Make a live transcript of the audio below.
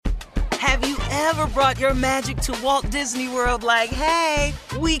Have you ever brought your magic to Walt Disney World like, hey,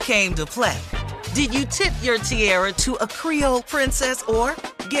 we came to play? Did you tip your tiara to a Creole princess or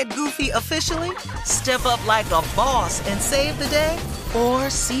get goofy officially? Step up like a boss and save the day? Or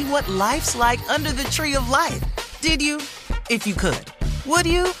see what life's like under the tree of life? Did you? If you could. Would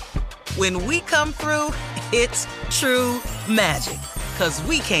you? When we come through, it's true magic. 'Cause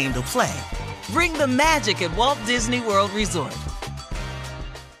we came to play. Bring the magic at Walt Disney World Resort.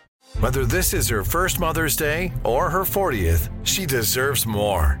 Whether this is her first Mother's Day or her 40th, she deserves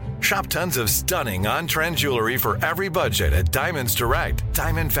more. Shop tons of stunning on-trend jewelry for every budget at Diamonds Direct.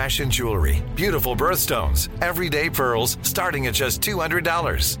 Diamond fashion jewelry, beautiful birthstones, everyday pearls starting at just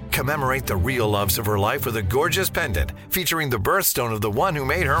 $200. Commemorate the real loves of her life with a gorgeous pendant featuring the birthstone of the one who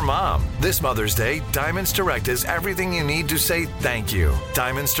made her mom. This Mother's Day, Diamonds Direct is everything you need to say thank you.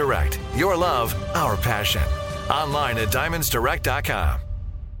 Diamonds Direct, your love, our passion. Online at diamondsdirect.com.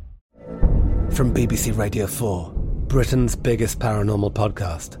 From BBC Radio 4, Britain's biggest paranormal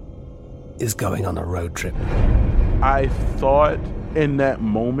podcast is going on a road trip. I thought in that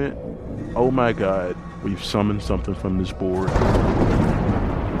moment, oh my God, we've summoned something from this board.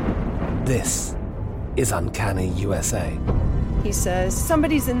 This is Uncanny USA. He says,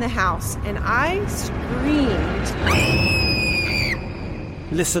 somebody's in the house, and I screamed.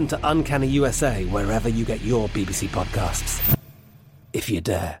 Listen to Uncanny USA wherever you get your BBC podcasts, if you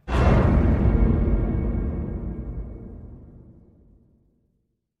dare.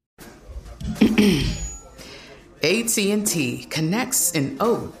 AT&T connects an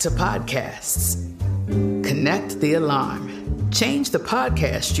ode to podcasts. Connect the alarm. Change the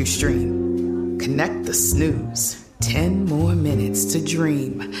podcast you stream. Connect the snooze. 10 more minutes to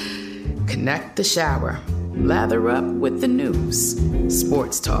dream. Connect the shower. Lather up with the news.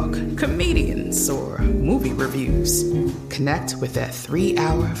 Sports talk, comedians, or movie reviews. Connect with that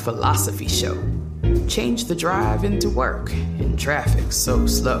 3-hour philosophy show. Change the drive into work in traffic so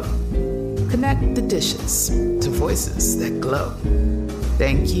slow. Connect the dishes to voices that glow.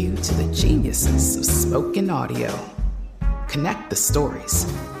 Thank you to the geniuses of spoken audio. Connect the stories.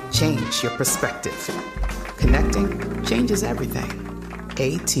 Change your perspective. Connecting changes everything.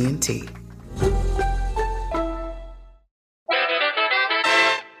 AT&T.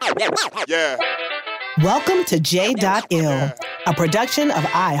 Yeah. Welcome to J.Ill, a production of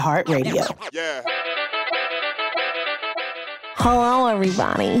iHeartRadio. Yeah. Hello,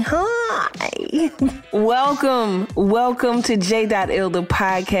 everybody. Hi. Welcome to J.Ill, the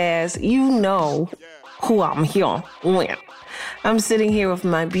podcast. You know who I'm here with. I'm sitting here with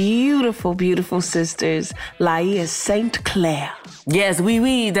my beautiful, beautiful sisters, Laia St. Clair. Yes,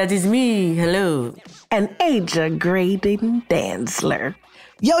 oui, that is me. Hello. And Aja Graydon Dantzler.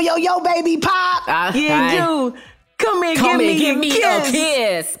 Yo, baby pop. Do. Come here, give me a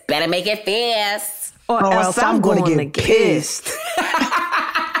kiss. Better make it fast. Or else I'm going to get pissed.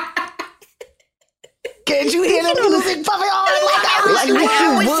 Can't you hear the music pumping on like I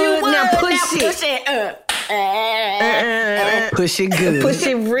wish you would? Now push it. Push it good. Push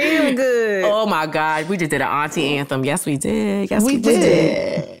it real good. Oh my God, we just did an auntie anthem. Yes, we did. Yes, we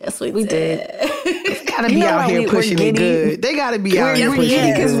did. Yes, we did. They gotta be out here pushing it good. They gotta be out here pushing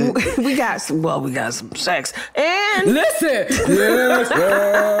it good. We got some sex. And listen.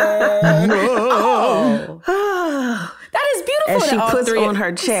 That is beautiful. And she puts on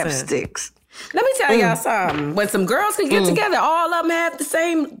her chapsticks. Let me tell y'all something. When some girls can get together, all of them have the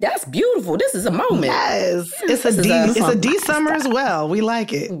same. That's beautiful. This is a moment. Yes, it's a D summer as well. We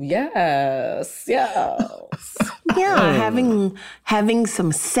like it. Yes. Yeah, having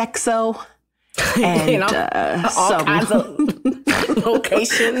some sexo and all kinds of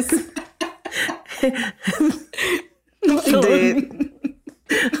locations. We did.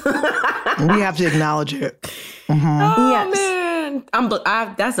 We have to acknowledge it. Mm-hmm. Oh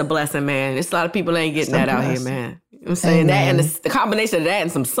man, that's a blessing, man. There's a lot of people ain't getting that out here, man. You know what I'm saying? Amen. That and the combination of that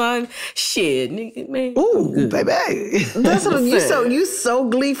and some sun, shit, nigga, man. Ooh, baby. That's what you so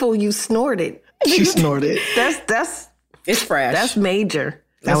gleeful you snorted. She snorted. That's it's fresh. That's major.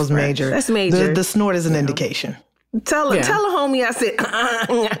 That was major. That's major. The snort is an indication. Tell a homie I said.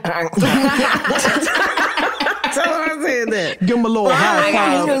 Tell her I said that. Give him a little high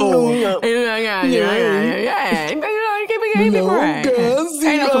five. Ain't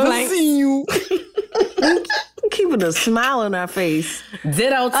no complaints. I see you. Keeping a smile on our face.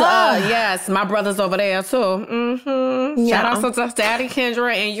 Ditto to yes, my brothers over there too. Mm-hmm. Shout out to Daddy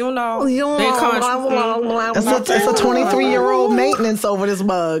Kendra and big country. It's a 23-year-old maintenance over this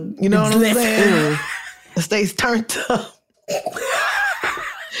mug. You know what I'm saying? It stays turned up.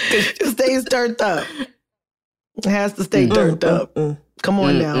 It stays turned up. It has to stay turned up. Come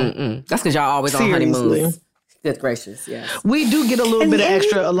on now. That's because y'all always on honeymoons. Good gracious, yes. We do get a little bit of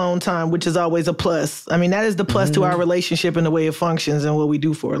extra alone time, which is always a plus. I mean, that is the plus to our relationship and the way it functions and what we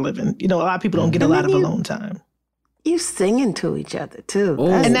do for a living. You know, a lot of people don't get a lot of alone time. You singing to each other too.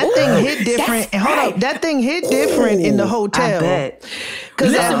 And that thing hit different. And hold up, that thing hit different in the hotel. I bet.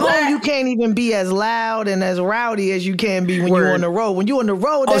 Because at home, you can't even be as loud and as rowdy as you can be when you're on the road. When you're on the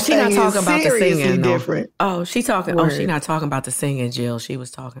road, that she not thing talking is about the seriously singing, different. Oh, she talking. Oh, she not talking about the singing, Jill. She was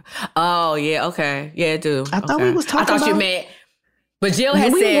talking. Oh, yeah, okay. Yeah, dude. I thought we was talking about. I thought you meant. But Jill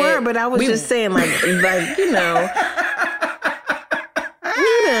had said. We were, but I was just saying, like, you know.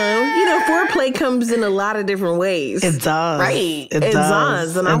 Foreplay comes in a lot of different ways. It does. Right. It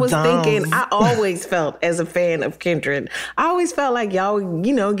does. And I was thinking, I always felt, as a fan of Kindred, I always felt like y'all,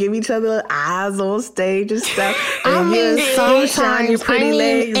 you know, give each other eyes on stage and stuff. And sometimes,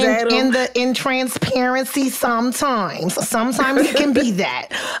 in transparency, sometimes it can be that.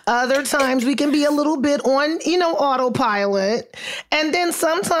 Other times we can be a little bit on, you know, autopilot. And then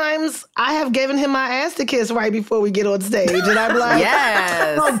sometimes I have given him my ass to kiss right before we get on stage. And I'm like,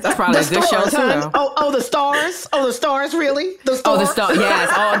 yes, that's probably a good show too. Oh, the stars. Oh, the stars, really? The stars. Oh, the stars. Yes.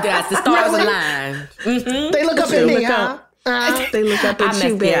 Oh, yes. The stars align. Mm-hmm. They look up at me, huh? They look up at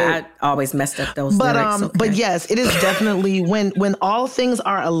you, babe. I always messed up those lyrics. Okay. But yes, it is definitely when all things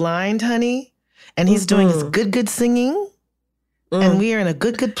are aligned, honey, and he's doing his good singing, and we are in a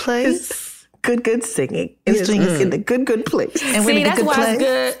good place. Good singing. He's doing in the good place. And we're in a good place. It's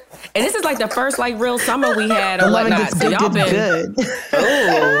good. And this is like the first like real summer we had or whatnot. So y'all been good.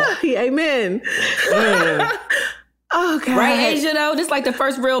 Oh, amen. Oh, God. Right, Asia, though? This is like the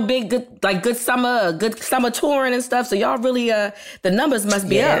first real big, good summer touring and stuff. So y'all really, the numbers must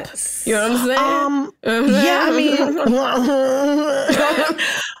be up. You know what I'm saying? Yeah,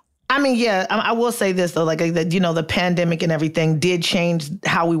 I mean, yeah, I will say this, though, like, you know, the pandemic and everything did change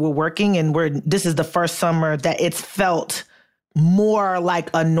how we were working. And this is the first summer that it's felt more like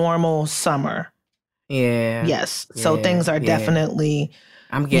a normal summer. Yeah. Yes. So things are definitely,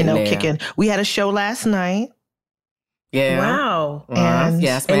 kicking. We had a show last night. Yeah. Wow. And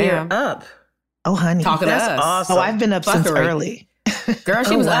yes, ma'am. And you're up. Oh, honey. Talking to us. Awesome. Oh, I've been up since early. Girl,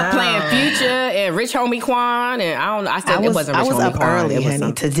 she was up playing Future and Rich Homie Quan, and I said it wasn't Rich Homie Quan. I was up early,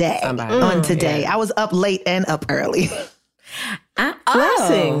 honey, today. On today. I was up late and up early.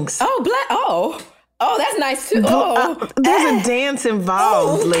 Blessings. Oh, that's nice too. There's a dance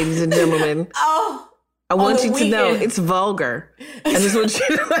involved, ladies and gentlemen. I want you to know it's vulgar. I just want you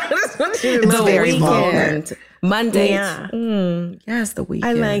to know. It's very vulgar. Monday. Yeah. Yes, the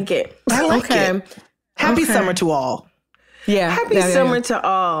weekend. I like it. I like it. Happy summer to all. Yeah. Happy summer to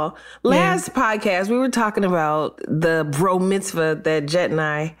all. Last podcast, we were talking about the bro mitzvah that Jet and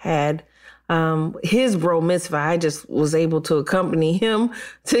I had. His bro mitzvah, I just was able to accompany him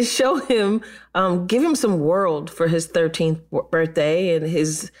to show him, give him some world for his 13th birthday and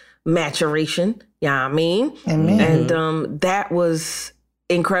his maturation. Yeah, I mean. Amen. And that was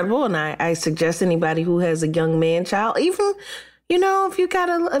incredible. And I suggest anybody who has a young man child, even, you know, if you got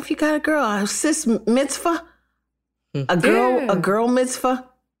a girl, a sis mitzvah, a girl mitzvah.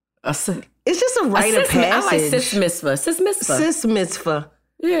 It's just a rite of passage. I like sis mitzvah. Sis mitzvah.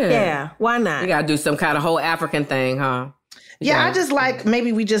 Yeah. Why not? You gotta do some kind of whole African thing, huh? Yeah, I just like,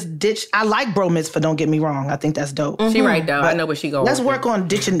 maybe we just ditch. I like bro mitzvah, don't get me wrong. I think that's dope. She right, though. I know where she going. Let's work on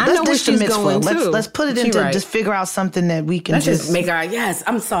ditching. Let's ditch the mitzvah. Let's put it into, just figure out something that we can just make our,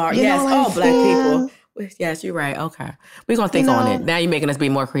 I'm sorry. Yes, all black people. Yes, you're right. Okay. We're going to think on it. Now you're making us be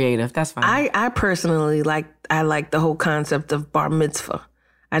more creative. That's fine. I personally like the whole concept of bar mitzvah.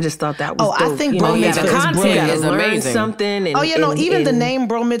 I just thought that was dope. I think bro mitzvah the content is amazing. Something. And, even the name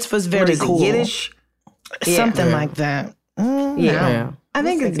bro mitzvah is very cool. Yiddish? Something like that. Yeah. I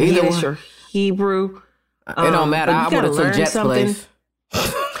think it's Yiddish or Hebrew. It don't matter. I would have took Jet's place.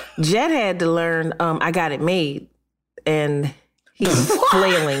 Jet had to learn I Got It Made, and he's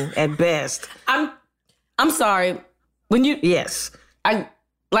flailing at best. I'm sorry. When you whose I Got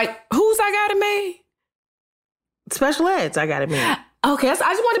It Made? Special Ed's I Got It Made. Okay, I just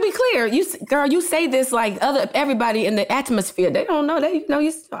want to be clear. You say this like everybody in the atmosphere. They don't know. That that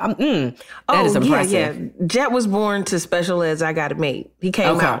is impressive. Yeah. Jet was born to Special Ed's I Got It Made. He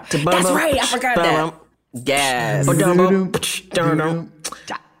came out to That's right. I forgot that. Yes. Look,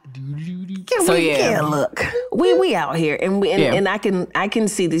 we out here, and I can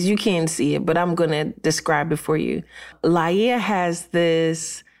see this. You can't see it, but I'm gonna describe it for you. Laia has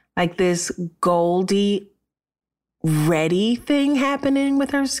this goldy, ready thing happening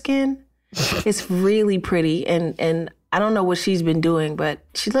with her skin. It's really pretty, and I don't know what she's been doing, but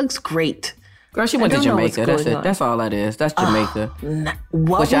she looks great. Girl, she went to Jamaica. That's it. That's all that is. That's Jamaica.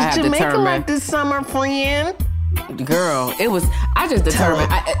 What was Jamaica like this summer, friend? Girl, I just determined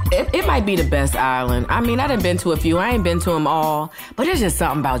it might be the best island. I mean, I done been to a few. I ain't been to them all, but there's just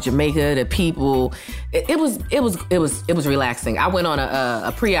something about Jamaica, the people. It was relaxing. I went on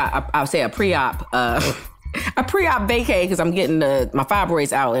a pre-op. I would say a pre-op vacay because I'm getting my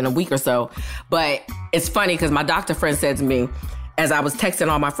fibroids out in a week or so. But it's funny because my doctor friend said to me, as I was texting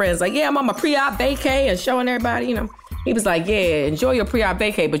all my friends, like, yeah, I'm on my pre-op vacay and showing everybody, you know. He was like, yeah, enjoy your pre-op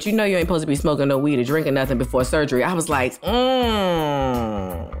vacay, but you know you ain't supposed to be smoking no weed or drinking nothing before surgery. I was like, But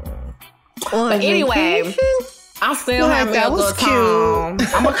anyway, I still have me a good time.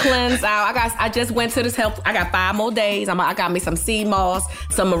 I'm going to cleanse out. I just went to this health. I got 5 more days. I got me some sea moss,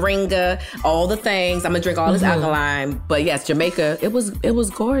 some moringa, all the things. I'm going to drink all this alkaline. But yes, Jamaica, it was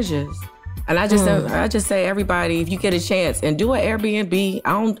gorgeous. And I just say, everybody, if you get a chance and do an Airbnb,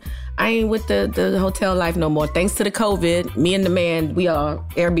 I ain't with the hotel life no more. Thanks to the COVID, me and the man, we are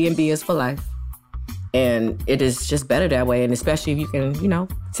Airbnb is for life. And it is just better that way. And especially if you can, you know,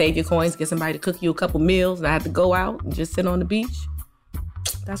 save your coins, get somebody to cook you a couple meals, and I have to go out and just sit on the beach.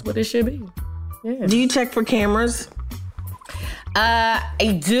 That's what it should be. Yeah. Do you check for cameras?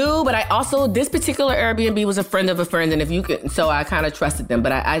 I do, but I also, this particular Airbnb was a friend of a friend, and if you could, so I kind of trusted them.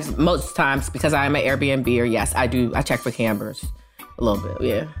 But I most times, because I am an Airbnb-er, yes, I do. I check for cameras a little bit.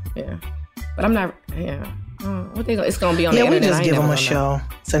 Yeah. But I'm not. Yeah. It's gonna be on the internet. Yeah, we just give them a show.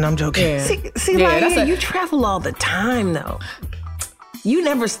 So I'm joking. Yeah. See, Laia, you travel all the time though. You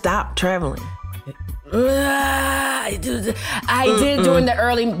never stop traveling. I did during the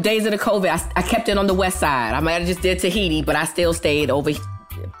early days of the COVID. I kept it on the west side. I might have just did Tahiti, but I still stayed over.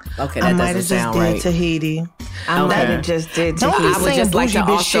 Okay, that doesn't sound right. I might have just did Tahiti. I might have just did Tahiti. Don't be saying bougie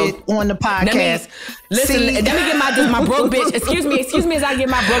bitch shit on the podcast. Listen, let me get my broke bitch. Excuse me as I give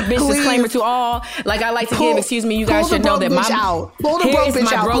my broke bitch disclaimer to all. Like I like to give. Excuse me, you guys should know that my broke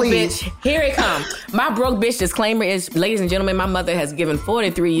bitch. Here it comes. My broke bitch disclaimer is, ladies and gentlemen, my mother has given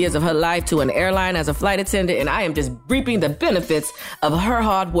 43 years of her life to an airline as a flight attendant, and I am just reaping the benefits of her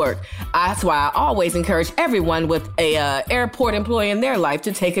hard work. That's why I always encourage everyone with a airport employee in their life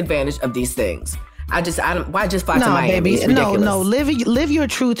to take advantage of these things. Why just fly to Miami? Baby, no. Live your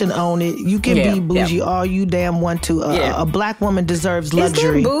truth and own it. You can be bougie all you damn want to. A black woman deserves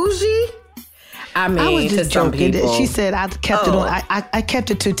luxury. Is that bougie? I mean, I was just joking. She said I kept it on. I kept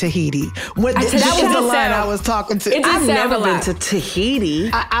it to Tahiti. That was the line I was talking to. I've never been to Tahiti.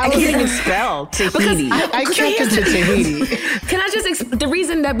 I can't even spell Tahiti. I kept it to Tahiti. Can I just the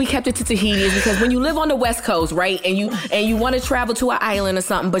reason that we kept it to Tahiti is because when you live on the West Coast, right, and you want to travel to an island or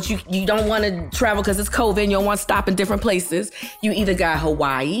something, but you don't want to travel because it's COVID and you don't want to stop in different places, you either got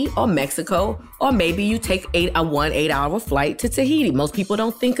Hawaii or Mexico, or maybe you take a 8-hour flight to Tahiti. Most people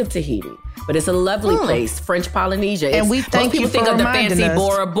don't think of Tahiti. But it's a lovely place, French Polynesia. And we thank you for reminding us. Most people think of the fancy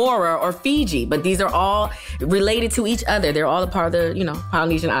Bora Bora or Fiji, but these are all related to each other. They're all a part of the,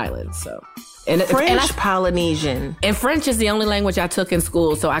 Polynesian islands. So, French Polynesian. And French is the only language I took in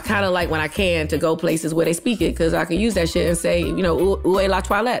school, so I kind of like when I can to go places where they speak it, because I can use that shit and say, où est la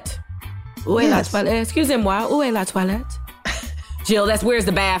toilette? Où est la toilette? Excusez-moi, où est la toilette? Jill, where's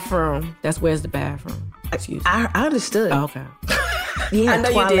the bathroom? Where's the bathroom. Excuse me. I understood. Oh, okay. Yeah, I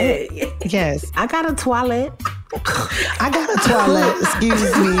know toilet. You did. Yes. I got a toilet. I got a toilet. Excuse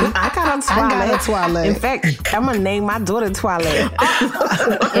me. I got a toilet. In fact, I'm going to name my daughter Toilet.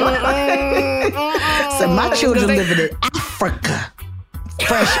 So my children living in Africa.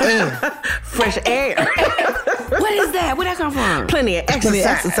 Fresh air. Fresh air. What is that? Where'd that come from? Plenty of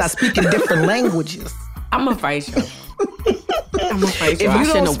exercise. Speaking different languages. I'm going to fight you. If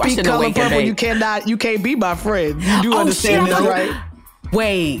you don't speak color purple, you can't be my friend. You do understand this, right?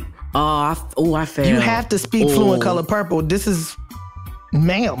 Wait. I failed. You have to speak fluent color purple. This is,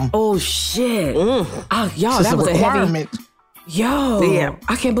 ma'am. Oh, shit. Y'all, that was a requirement. Yeah.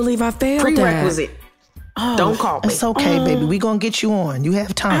 I can't believe I failed. Prerequisite. Don't call me. It's okay, baby. We're going to get you on. You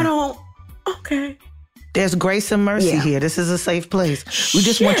have time. Okay. There's grace and mercy here. This is a safe place. We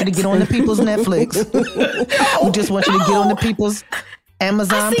just want you to get on the people's Netflix. We just want you to get on the people's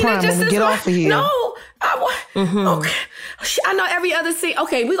Amazon Prime and get off of here. No. Okay. I know every other scene.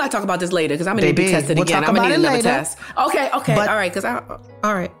 Okay, we got to talk about this later because I'm going to need to be tested again. I'm going to need another test. Okay. But, all right.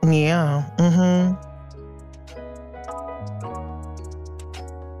 All right. Yeah.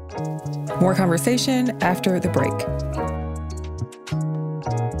 More conversation after the break.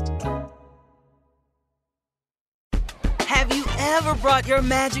 Have you ever brought your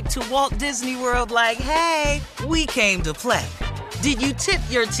magic to Walt Disney World like, hey, we came to play? Did you tip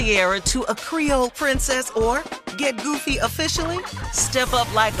your tiara to a Creole princess or Get goofy officially? Step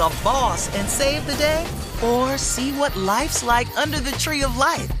up like a boss and save the day? Or see what life's like under the tree of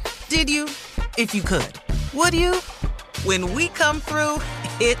life? Did you? If you could. Would you? When we come through,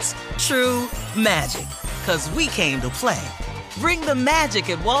 it's true magic. 'Cause we came to play. Bring the magic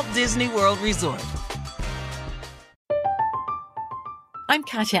at Walt Disney World Resort. I'm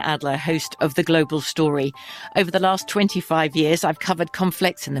Katya Adler, host of The Global Story. Over the last 25 years, I've covered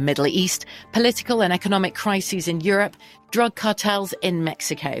conflicts in the Middle East, political and economic crises in Europe, drug cartels in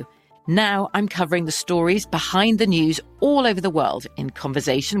Mexico. Now I'm covering the stories behind the news all over the world in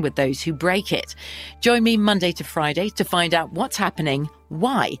conversation with those who break it. Join me Monday to Friday to find out what's happening,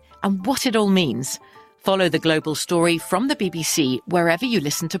 why, and what it all means. Follow The Global Story from the BBC wherever you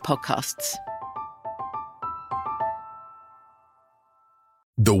listen to podcasts.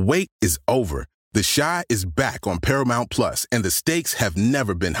 The wait is over. The Chi is back on Paramount Plus, and the stakes have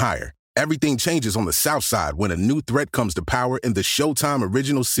never been higher. Everything changes on the South Side when a new threat comes to power in the Showtime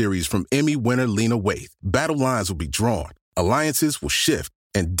original series from Emmy winner Lena Waithe. Battle lines will be drawn, alliances will shift,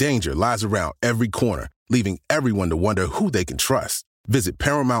 and danger lies around every corner, leaving everyone to wonder who they can trust. Visit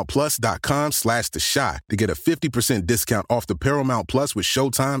ParamountPlus.com/The Chi to get a 50% discount off the Paramount Plus with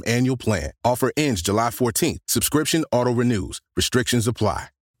Showtime annual plan. Offer ends July 14th. Subscription auto-renews. Restrictions apply.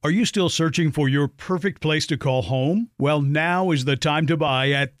 Are you still searching for your perfect place to call home? Well, now is the time to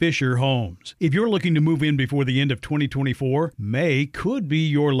buy at Fisher Homes. If you're looking to move in before the end of 2024, May could be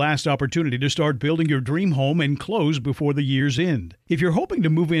your last opportunity to start building your dream home and close before the year's end. If you're hoping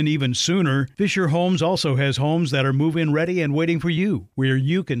to move in even sooner, Fisher Homes also has homes that are move-in ready and waiting for you, where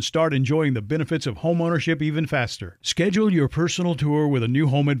you can start enjoying the benefits of homeownership even faster. Schedule your personal tour with a new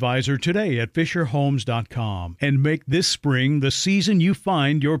home advisor today at FisherHomes.com and make this spring the season you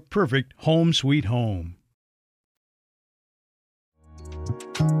find your perfect home sweet home.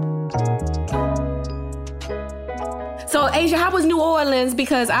 So, Asia, how was New Orleans?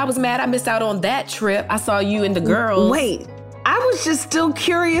 Because I was mad I missed out on that trip. I saw you and the girls. Wait, I was just still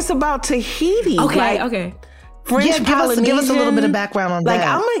curious about Tahiti. Okay. French Polynesian. Give us a little bit of background on that.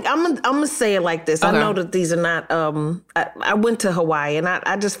 I'm gonna say it like this. Okay. I know that these are not. I went to Hawaii and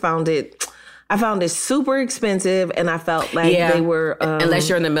I just found it. I found it super expensive, and I felt like they were unless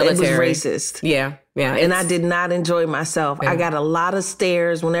you're in the military, it was racist. Yeah. And I did not enjoy myself. Yeah. I got a lot of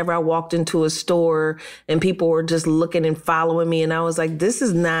stares whenever I walked into a store, and people were just looking and following me, and I was like, "This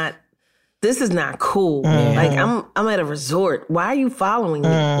is not cool." Mm. Like I'm at a resort. Why are you following me?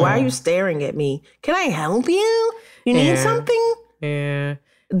 Why are you staring at me? Can I help you? You need something? Yeah.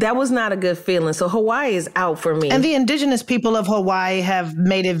 That was not a good feeling. So Hawaii is out for me. And the indigenous people of Hawaii have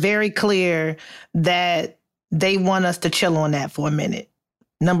made it very clear that they want us to chill on that for a minute.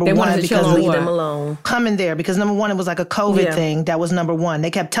 Number one, because leave them alone. Coming there, because number one, it was like a COVID thing. That was number one.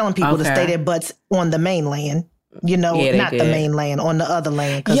 They kept telling people to stay their butts on the mainland. You know, not the mainland, on the other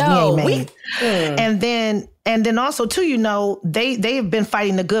land, because we ain't main. And then also too, you know, they have been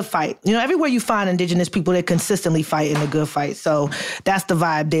fighting the good fight. You know, everywhere you find indigenous people, they consistently fight in the good fight. So that's the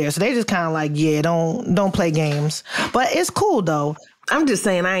vibe there. So they just kind of like, don't play games. But it's cool though. I'm just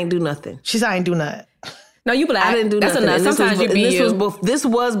saying I ain't do nothing. She said I ain't do nothing. No, you black. I didn't do That's nothing. Enough. Sometimes you be you. This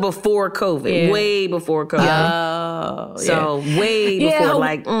was before COVID, way before COVID. Way before,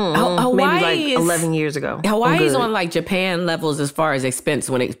 Hawaii maybe 11 years ago. Hawaii's on like Japan levels as far as expense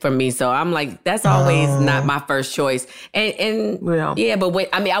for me. So I'm like, that's always not my first choice. But wait,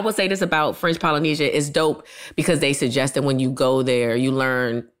 I mean, I would say this about French Polynesia is dope because they suggest that when you go there, you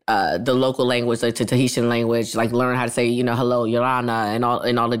learn the local language, like the Tahitian language, like learn how to say, you know, hello, Yorana, and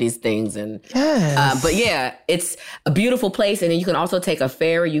all of these things. And but yeah, it's a beautiful place. And then you can also take a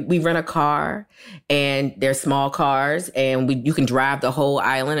ferry. We rent a car, and they're small cars, and you can drive the whole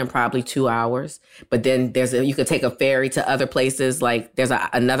island in probably 2 hours. But then you can take a ferry to other places. Like there's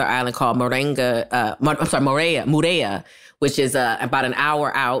another island called Moorea, which is about an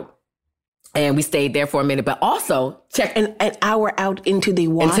hour out. And we stayed there for a minute, but also check an hour out into the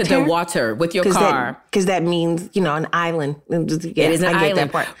water. Into the water with your car. Because that means, you know, an island. It is an island.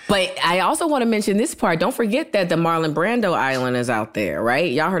 That part. But I also want to mention this part. Don't forget that the Marlon Brando Island is out there, right?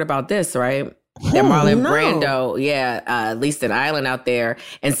 Y'all heard about this, right? The Marlon Brando, at least an island out there.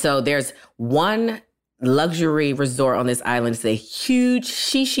 And so there's one luxury resort on this island. It's a huge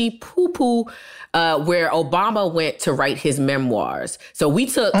shishi poo-poo where Obama went to write his memoirs. So we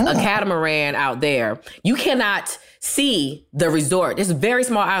took a catamaran out there. You cannot see the resort. It's a very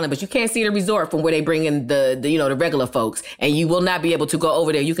small island, but you can't see the resort from where they bring in the regular folks. And you will not be able to go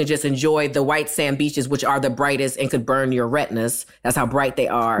over there. You can just enjoy the white sand beaches, which are the brightest and could burn your retinas. That's how bright they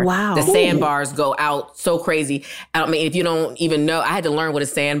are. Wow. The sandbars go out so crazy. I mean, if you don't even know, I had to learn what a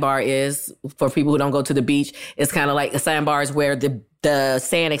sandbar is for people who don't go to the beach. It's kind of like a sandbar is where the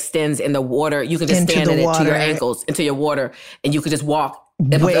sand extends in the water. You can just stand in it to your ankles, into your water, and you can just walk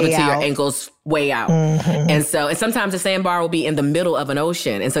up to your ankles way out. And sometimes the sandbar will be in the middle of an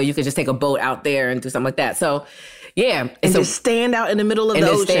ocean. And so you could just take a boat out there and do something like that. So yeah. And just stand out in the middle of the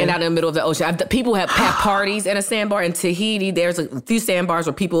ocean. Stand out in the middle of the ocean. People have parties at a sandbar. In Tahiti, there's a few sandbars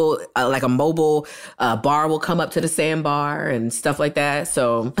where people, like a mobile bar will come up to the sandbar and stuff like that.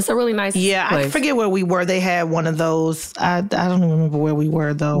 So it's a really nice place. I forget where we were. They had one of those. I don't even remember where we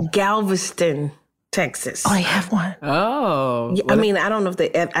were, though. Galveston, Texas. Oh, they have one. Oh. I mean, I don't know if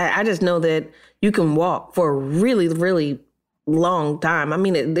they, I just know that you can walk for a really, really long time. I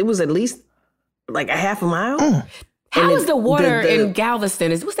mean, it was at least like a half a mile. How is the water in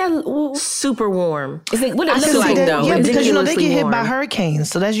Galveston? What's that? Super warm. Is it what it looks like though? Yeah, because they get hit by hurricanes,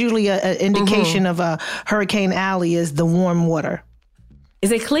 so that's usually an indication of a Hurricane Alley is the warm water.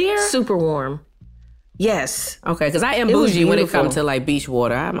 Is it clear? Super warm. Yes. Okay, because I am bougie when it comes to like beach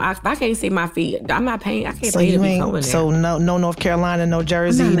water. I can't see my feet. I'm not paying. I can't pay to be going there. So no North Carolina, no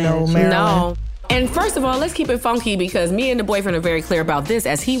Jersey, no Maryland. No. And first of all, let's keep it funky because me and the boyfriend are very clear about this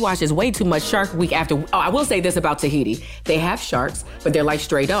as he watches way too much Shark Week after. Oh, I will say this about Tahiti. They have sharks, but they're like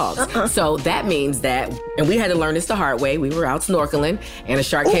stray dogs. So that means that, and we had to learn this the hard way. We were out snorkeling and a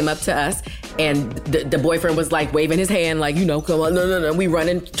shark came up to us and the boyfriend was like waving his hand like, come on, no. We run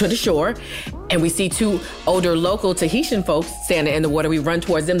into the shore and we see two older local Tahitian folks standing in the water. We run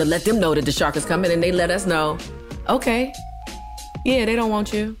towards them to let them know that the shark is coming and they let us know, okay, yeah, they don't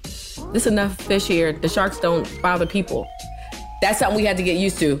want you. There's enough fish here. The sharks don't bother people. That's something we had to get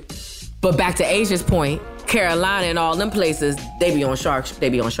used to. But back to Asia's point, Carolina and all them places, they be on Shark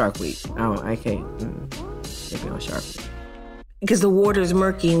Week. I can't. They be on Shark Week. Because the water's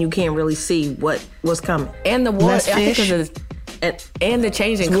murky and you can't really see what's coming. And the water, I think and the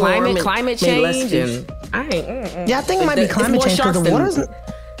change in climate change. And I think it might be climate change because the water's...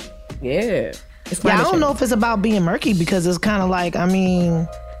 Yeah. I don't know if it's about being murky because it's kind of like, I mean...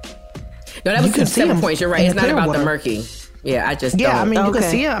 No, that was 7 points. You're right. It's not about the murky. Yeah, I just don't. I mean, you can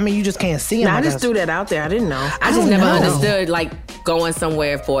see it. I mean, you just can't see it. I just threw that out there. I didn't know. I just never understood, like, going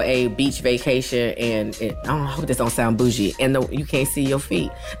somewhere for a beach vacation and I hope this don't sound bougie, and you can't see your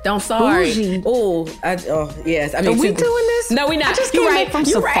feet. Sorry. Bougie. Yes. I mean, are we doing this? No, we're not. I just came back from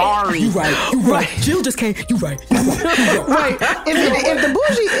safari. You right. Jill just came. You right. Right. If the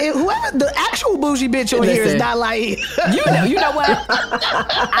bougie, whoever the actual bougie bitch on here is not like you know what?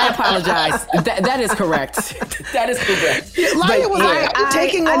 I apologize. That is correct. That is correct. Laya was like, I'm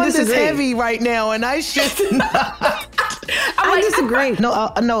taking on this heavy right now, and I should not. I disagree.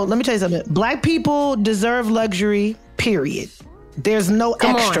 No, let me tell you something. Black people deserve luxury, period. There's no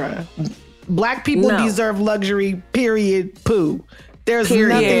extra. Black people deserve luxury, period, poo. There's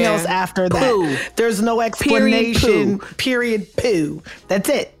nothing else after that. Poo. There's no explanation, period, poo. That's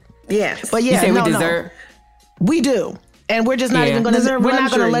it. Yes. But you say we deserve? We do. And we're just not even going to, we're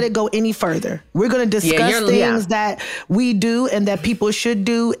not going to let it go any further. We're going to discuss things that we do and that people should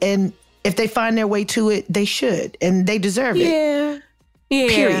do. And if they find their way to it, they should. And they deserve it. Yeah.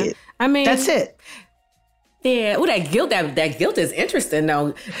 Period. I mean, that's it. Yeah. Oh, that guilt is interesting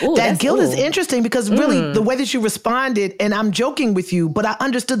though. That guilt is interesting because really the way that you responded, and I'm joking with you, but I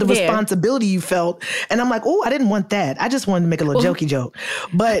understood the responsibility you felt. And I'm like, I didn't want that. I just wanted to make a little jokey joke.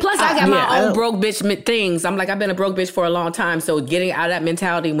 But plus I got my own broke bitch things. I'm like, I've been a broke bitch for a long time. So getting out of that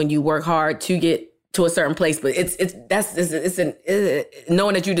mentality when you work hard to get to a certain place, but it's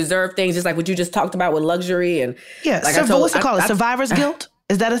knowing that you deserve things, just like what you just talked about with luxury and what's it called? Survivor's guilt?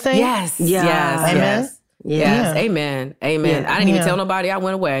 Is that a thing? Yes. Amen. Yes. Amen. I didn't even tell nobody. I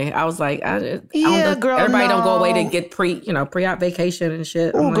went away. I was like, girl. Everybody don't go away to get pre-op vacation and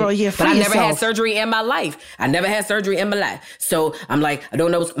shit. Oh, girl, but I never had surgery in my life. So I'm like, I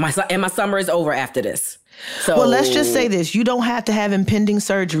don't know. My summer is over after this. So, well, let's just say this: you don't have to have impending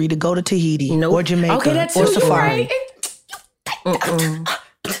surgery to go to Tahiti or Jamaica or safari.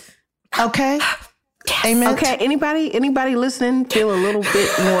 Okay. Amen. Okay. Anybody listening feel a little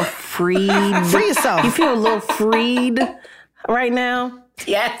bit more freed? Free yourself. You feel a little freed right now?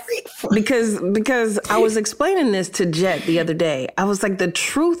 Yes. Because I was explaining this to Jet the other day. I was like, the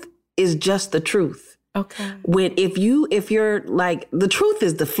truth is just the truth. Okay. If you're like, the truth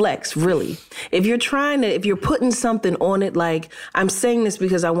is the flex, really. If you're putting something on it, like, I'm saying this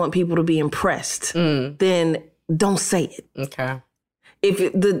because I want people to be impressed, then don't say it. Okay. If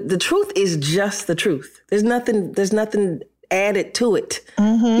the truth is just the truth, there's nothing added to it.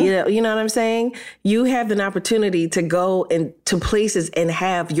 Mm-hmm. You know what I'm saying? You have an opportunity to go to places and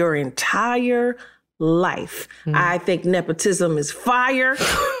have your entire life. I think nepotism is fire.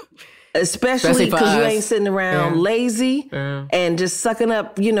 Especially because you ain't sitting around lazy and just sucking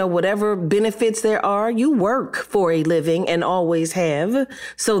up, whatever benefits there are. You work for a living and always have.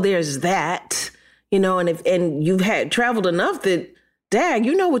 So there's that, and you've traveled enough that, dad,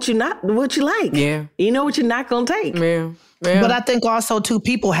 you know what you like. Yeah. You know what you're not going to take. Yeah. But I think also too,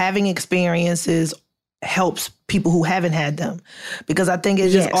 people having experiences helps people who haven't had them, because I think it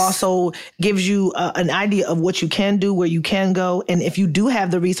just also gives you an idea of what you can do, where you can go. And if you do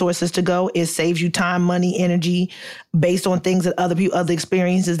have the resources to go, it saves you time, money, energy based on things that other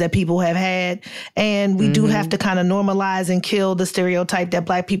experiences that people have had. And we do have to kind of normalize and kill the stereotype that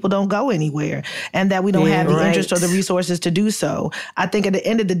Black people don't go anywhere and that we don't have the interest or the resources to do so. I think at the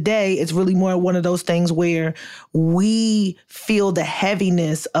end of the day, it's really more one of those things where we feel the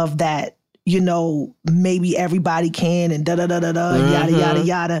heaviness of that. Maybe everybody can and yada, yada,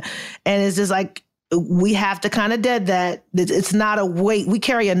 yada. And it's just like, we have to kind of dead that. It's not a weight. We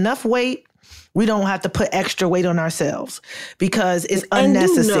carry enough weight. We don't have to put extra weight on ourselves because it's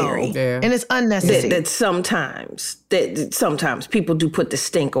unnecessary. And it's unnecessary. That sometimes people do put the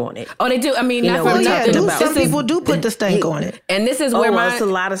stink on it. Oh, they do. I mean, not for nothing. Some people do put the stank on it. And this is where it's a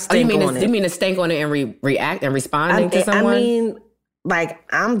lot of stank on it. You mean the stank on it and react and responding to someone? I mean, like,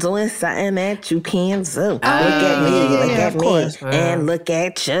 I'm doing something that you can't do. Look at me, and look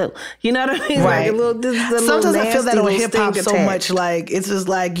at you. You know what I mean? Right. Like sometimes I feel that on hip hop so much. Like, it's just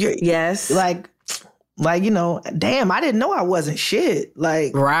like, you're, like, damn, I didn't know I wasn't shit.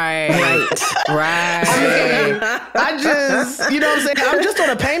 Like, right. I mean, I just, what I'm saying? I'm just on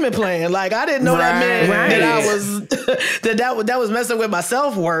a payment plan. Like, I didn't know that meant that I was, that was messing with my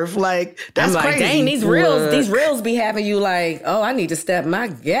self-worth. Like, that's I'm like, crazy. Dang, these reels be having you like, oh, I need to step my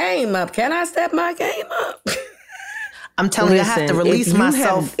game up. Can I step my game up? I'm telling you, I have to release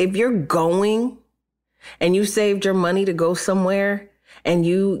myself. If you're going and you saved your money to go somewhere, and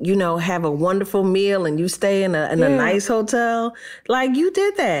you have a wonderful meal and you stay in a nice hotel, like, you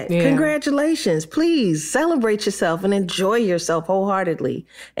did that. Yeah. Congratulations. Please celebrate yourself and enjoy yourself wholeheartedly.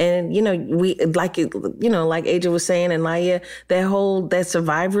 And, we, like Aja was saying, and Laya, that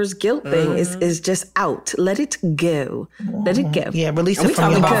survivor's guilt thing is just out. Let it go. Let it go. Yeah, release it. We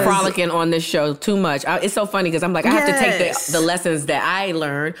talk about frolicking on this show too much. It's so funny because I'm like, I have to take the lessons that I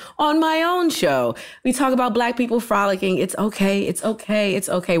learned on my own show. We talk about Black people frolicking. It's okay. It's okay. It's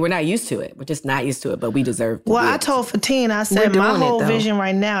okay. We're not used to it. We're just not used to it, but we deserve to. Well, I told Fatine, I said my whole vision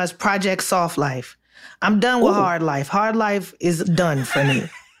right now is Project Soft Life. I'm done with hard life. Hard life is done for me.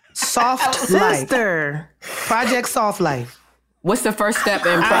 Soft life. Project Soft Life. What's the first step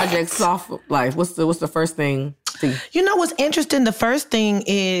in Project Soft Life? What's the first thing? What's interesting? The first thing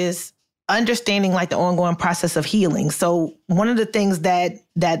is understanding like the ongoing process of healing. So one of the things that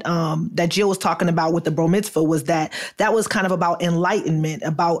Jill was talking about with the Bro Mitzvah was that was kind of about enlightenment,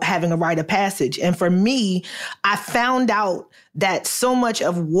 about having a rite of passage. And for me, I found out that so much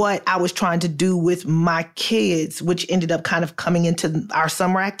of what I was trying to do with my kids, which ended up kind of coming into our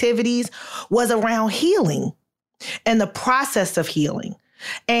summer activities, was around healing and the process of healing.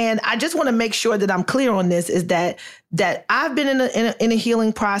 And I just want to make sure that I'm clear on this, is that I've been in a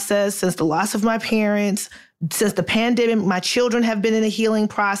healing process since the loss of my parents, since the pandemic. My children have been in a healing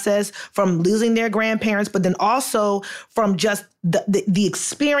process from losing their grandparents, but then also from just the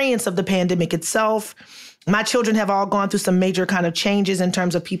experience of the pandemic itself. My children have all gone through some major kind of changes in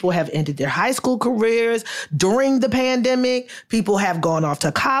terms of people have ended their high school careers during the pandemic. People have gone off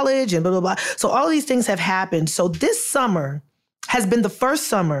to college and blah, blah, blah. So all these things have happened. So this summer has been the first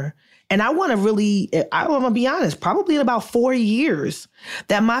summer, and I want to be honest, probably in about 4 years,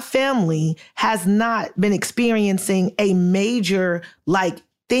 that my family has not been experiencing a major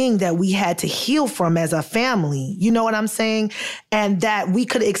thing that we had to heal from as a family. You know what I'm saying? And that we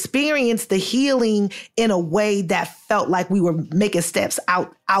could experience the healing in a way that felt like we were making steps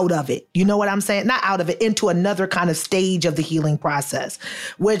out of it. You know what I'm saying? Not out of it, into another kind of stage of the healing process,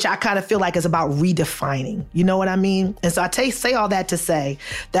 which I kind of feel like is about redefining. You know what I mean? And so I say all that to say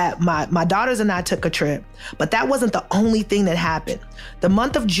that my daughters and I took a trip, but that wasn't the only thing that happened. The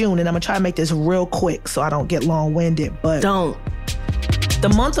month of June, and I'm gonna try to make this real quick so I don't get long-winded, but the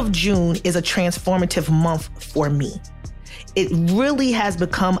month of June is a transformative month for me. it really has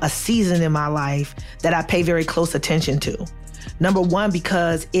become a season in my life that I pay very close attention to. Number one,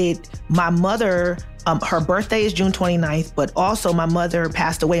 because my mother, her birthday is June 29th, but also my mother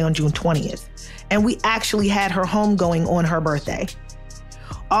passed away on June 20th. And we actually had her homegoing on her birthday.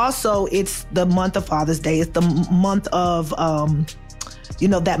 Also, it's the month of Father's Day. It's the month of,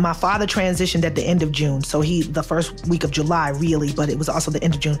 that my father transitioned at the end of June. So the first week of July, really, but it was also the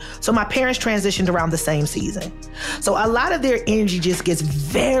end of June. So my parents transitioned around the same season. So a lot of their energy just gets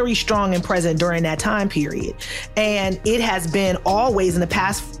very strong and present during that time period. And it has been always in the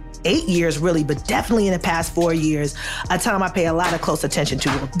past 8 years, really, but definitely in the past 4 years, a time I pay a lot of close attention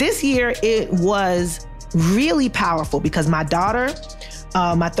to. This year, it was really powerful because my daughter,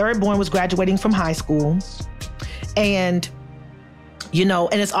 my third born, was graduating from high school. And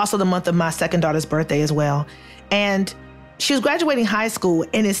and it's also the month of my second daughter's birthday as well. And she was graduating high school,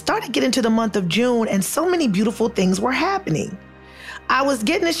 and it started getting to the month of June, and so many beautiful things were happening. I was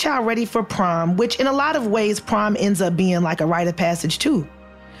getting this child ready for prom, which in a lot of ways, prom ends up being like a rite of passage too.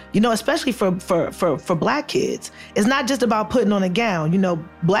 Especially for Black kids. It's not just about putting on a gown.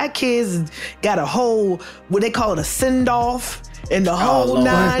 Black kids got a whole, what they call it, a send-off. And the whole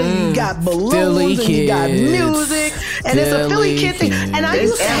nine, you got balloons and you got music, and it's a Philly kid thing. And I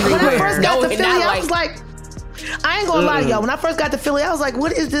used to, when I first got to Philly, I was like, I ain't gonna lie to y'all. When I first got to Philly, I was like,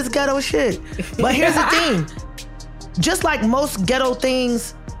 what is this ghetto shit? But here's the thing. Just like most ghetto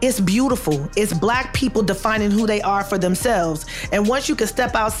things, it's beautiful. It's Black people defining who they are for themselves. And once you can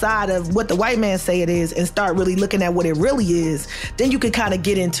step outside of what the white man say it is and start really looking at what it really is, then you can kind of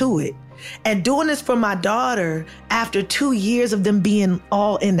get into it. And doing this for my daughter after 2 years of them being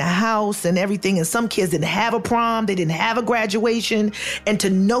all in the house and everything, and some kids didn't have a prom, they didn't have a graduation, and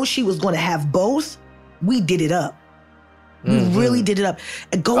to know she was going to have both, we did it up. We really did it up.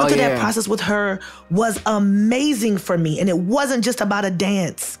 And going through that process with her was amazing for me. And it wasn't just about a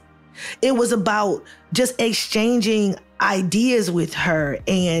dance. It was about just exchanging ideas with her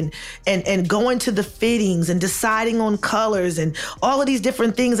and going to the fittings and deciding on colors and all of these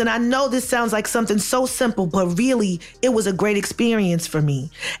different things. And I know this sounds like something so simple, but really it was a great experience for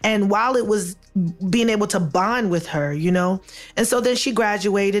me. And while it was being able to bond with her, and so then she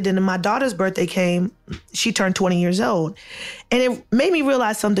graduated, and then my daughter's birthday came, she turned 20 years old. And it made me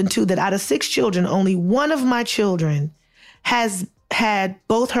realize something too, that out of 6 children, only one of my children has had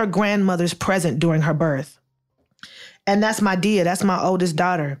both her grandmothers present during her birth. And that's my Dia. That's my oldest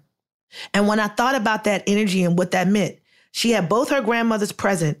daughter. And when I thought about that energy and what that meant, she had both her grandmothers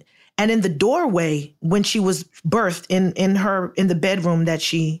present. And in the doorway, when she was birthed in the bedroom that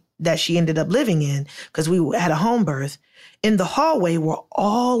she ended up living in, because we had a home birth, in the hallway were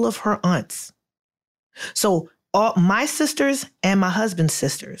all of her aunts. So all my sisters and my husband's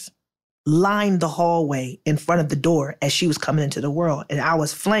sisters lined the hallway in front of the door as she was coming into the world. And I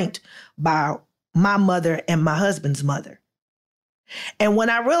was flanked by my mother and my husband's mother. And when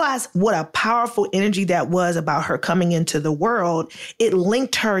I realized what a powerful energy that was about her coming into the world, it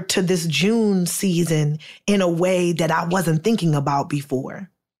linked her to this June season in a way that I wasn't thinking about before.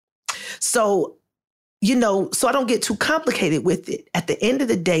 So, so I don't get too complicated with it. At the end of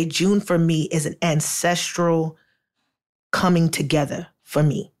the day, June for me is an ancestral coming together for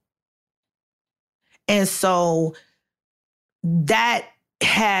me. And so that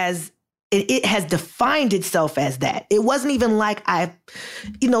it has defined itself as that. It wasn't even like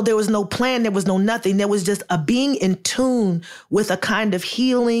there was no plan, there was no nothing. There was just a being in tune with a kind of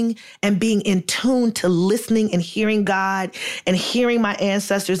healing and being in tune to listening and hearing God and hearing my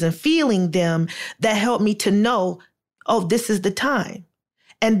ancestors and feeling them that helped me to know, oh, this is the time.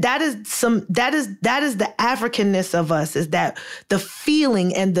 And that is the Africanness of us, is that the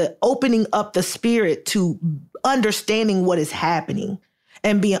feeling and the opening up the spirit to understanding what is happening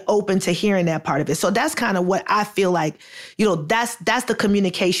and being open to hearing that part of it. So that's kind of what I feel like, that's the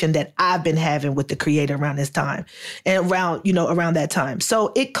communication that I've been having with the Creator around this time and around that time.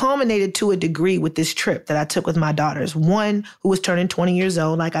 So it culminated to a degree with this trip that I took with my daughters. One who was turning 20 years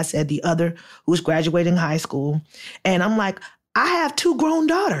old, like I said, the other who was graduating high school. And I'm like, I have 2 grown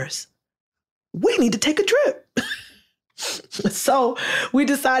daughters. We need to take a trip. So we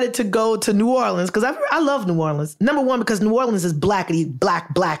decided to go to New Orleans because I love New Orleans. Number one, because New Orleans is blackety,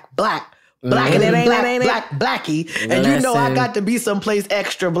 black, blacky. And I got to be someplace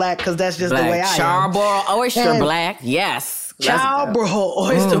extra black because that's just black, the way I am. Charborough oyster black, yes. Charborough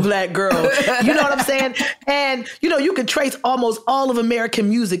oyster black girl. You know what I'm saying? And, you could trace almost all of American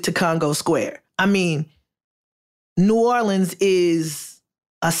music to Congo Square. I mean, New Orleans is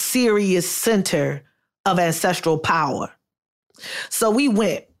a serious center of ancestral power. So we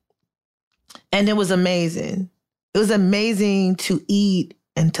went, and it was amazing. It was amazing to eat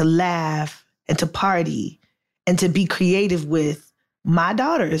and to laugh and to party and to be creative with my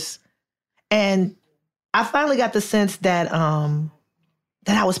daughters. And I finally got the sense that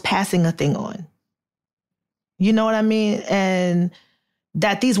that I was passing a thing on. You know what I mean? And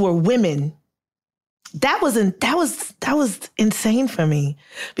that these were women. That was insane for me,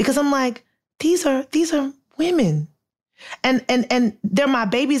 because I'm like, these are women. And they're my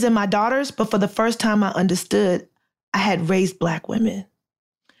babies and my daughters, but for the first time I understood I had raised Black women.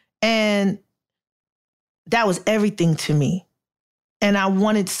 And that was everything to me. And I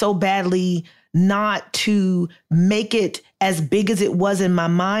wanted so badly not to make it as big as it was in my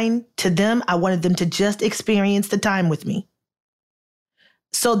mind to them. I wanted them to just experience the time with me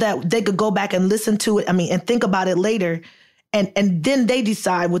so that they could go back and listen to it. And think about it later. And then they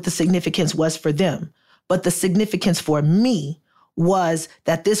decide what the significance was for them. But the significance for me was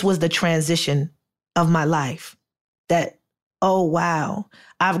that this was the transition of my life. That, oh, wow,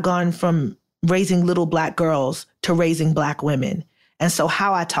 I've gone from raising little Black girls to raising Black women. And so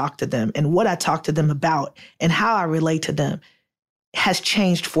how I talk to them and what I talk to them about and how I relate to them has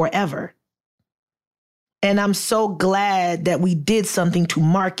changed forever. And I'm so glad that we did something to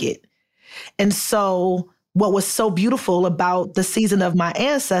mark it. And so what was so beautiful about the season of my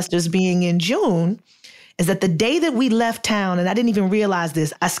ancestors being in June is that the day that we left town, and I didn't even realize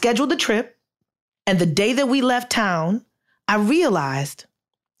this, I scheduled the trip, and the day that we left town, I realized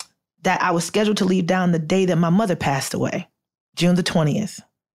that I was scheduled to leave down the day that my mother passed away, June the 20th.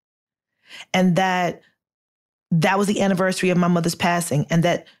 And that was the anniversary of my mother's passing, and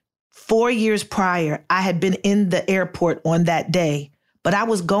that 4 years prior, I had been in the airport on that day, but I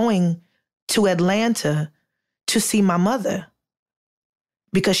was going to Atlanta to see my mother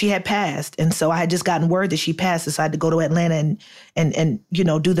because she had passed. And so I had just gotten word that she passed. So I had to go to Atlanta and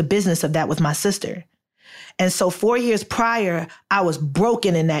do the business of that with my sister. And so 4 years prior, I was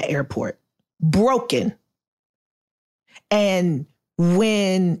broken in that airport, broken. And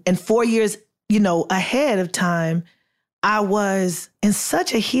 4 years, ahead of time, I was in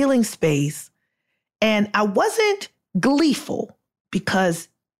such a healing space, and I wasn't gleeful because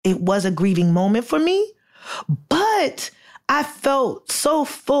it was a grieving moment for me, but I felt so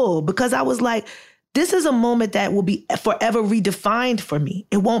full because I was like, this is a moment that will be forever redefined for me.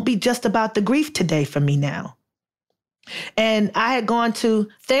 It won't be just about the grief today for me now. And I had gone to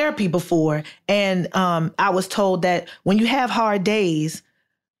therapy before, and I was told that when you have hard days,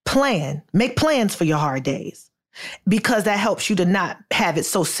 make plans for your hard days, because that helps you to not have it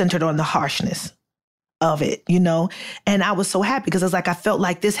so centered on the harshness of it, And I was so happy because I was like, I felt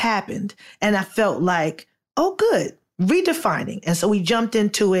like this happened, and I felt like, oh, good, redefining. And so we jumped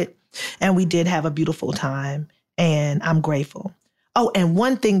into it, and we did have a beautiful time, and I'm grateful. Oh, and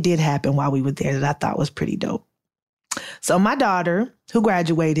one thing did happen while we were there that I thought was pretty dope. So my daughter, who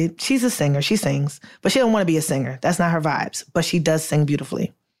graduated, she's a singer, she sings, but she don't want to be a singer. That's not her vibes, but she does sing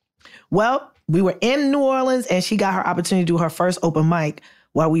beautifully. Well, we were in New Orleans, and she got her opportunity to do her first open mic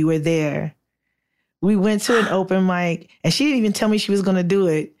while we were there. We went to an open mic, and she didn't even tell me she was going to do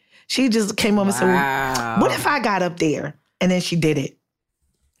it. She just came over and said, what if I got up there? And then she did it.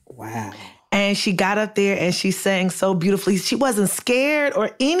 Wow. And she got up there and she sang so beautifully. She wasn't scared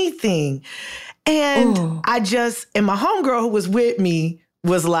or anything. And and my homegirl who was with me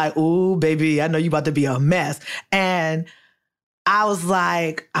was like, ooh, baby, I know you about to be a mess. And I was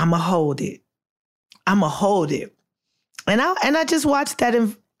like, I'ma hold it. And I just watched that.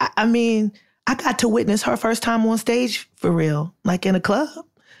 And I got to witness her first time on stage for real, like in a club.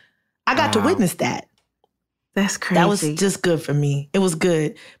 I got to witness that. That's crazy. That was just good for me. It was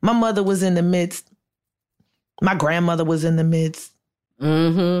good. My mother was in the midst. My grandmother was in the midst.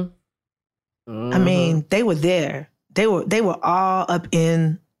 Mm-hmm. They were there. They were all up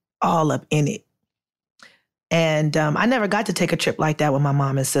in it. And I never got to take a trip like that with my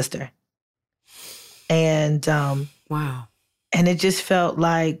mom and sister. And wow. And it just felt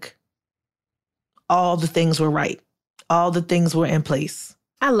like all the things were right. All the things were in place.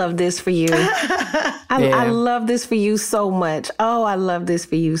 I love this for you. I love this for you so much. Oh, I love this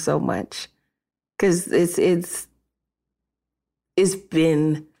for you so much. Because it's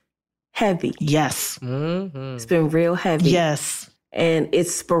been heavy. Yes. Mm-hmm. It's been real heavy. Yes. And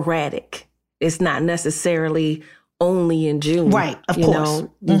it's sporadic. It's not necessarily only in June. Right, of course.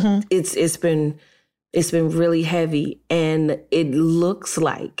 Mm-hmm. It's been really heavy, and it looks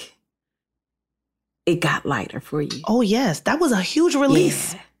like it got lighter for you. Oh, yes. That was a huge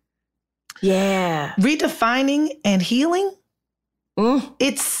release. Yeah. Redefining and healing,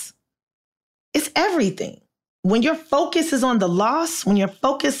 it's everything. When your focus is on the loss, when your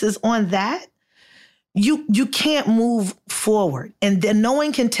focus is on that, you can't move forward. And then no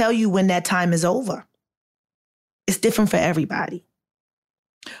one can tell you when that time is over. It's different for everybody.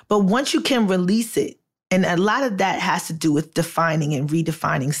 But once you can release it, and a lot of that has to do with defining and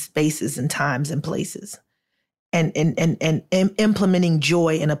redefining spaces and times and places, and implementing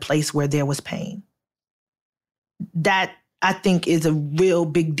joy in a place where there was pain. That, I think, is a real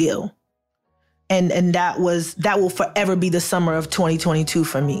big deal. And that will forever be the summer of 2022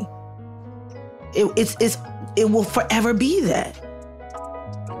 for me. It will forever be that.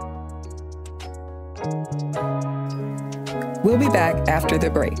 We'll be back after the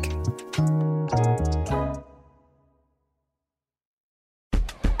break.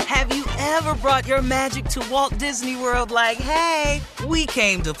 Have you ever brought your magic to Walt Disney World like, hey, we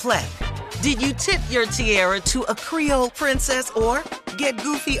came to play? Did you tip your tiara to a Creole princess or get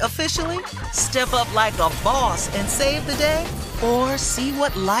goofy officially? Step up like a boss and save the day? Or see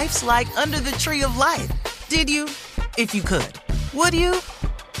what life's like under the tree of life? Did you? If you could. Would you?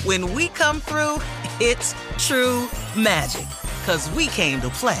 When we come through, it's true magic. 'Cause we came to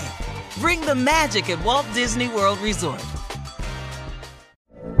play. Bring the magic at Walt Disney World Resort.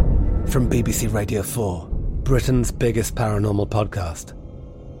 From BBC Radio 4, Britain's biggest paranormal podcast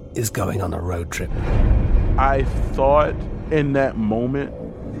is going on a road trip. I thought in that moment,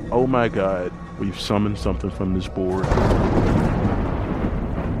 oh my God, we've summoned something from this board.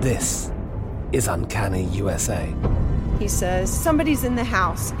 This is Uncanny USA. He says, somebody's in the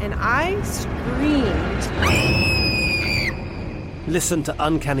house, and I screamed. Listen to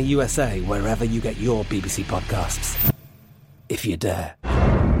Uncanny USA wherever you get your BBC podcasts, if you dare.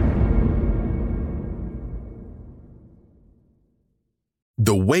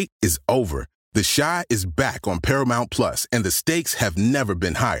 The wait is over. The Chi is back on Paramount Plus, and the stakes have never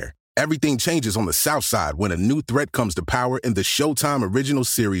been higher. Everything changes on the South Side when a new threat comes to power in the Showtime original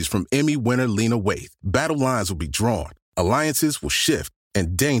series from Emmy winner Lena Waithe. Battle lines will be drawn, alliances will shift,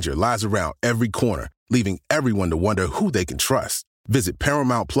 and danger lies around every corner, leaving everyone to wonder who they can trust. Visit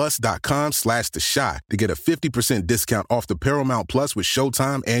ParamountPlus.com/The Chi to get a 50% discount off the Paramount Plus with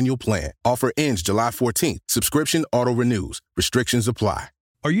Showtime annual plan. Offer ends July 14th. Subscription auto-renews. Restrictions apply.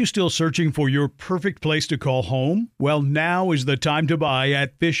 Are you still searching for your perfect place to call home? Well, now is the time to buy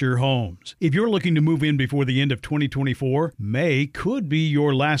at Fisher Homes. If you're looking to move in before the end of 2024, May could be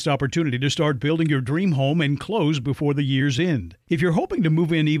your last opportunity to start building your dream home and close before the year's end. If you're hoping to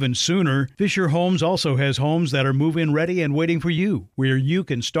move in even sooner, Fisher Homes also has homes that are move-in ready and waiting for you, where you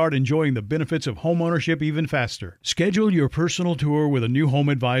can start enjoying the benefits of homeownership even faster. Schedule your personal tour with a new home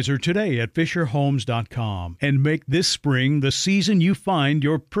advisor today at FisherHomes.com and make this spring the season you find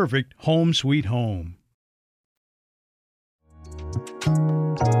your perfect home sweet home.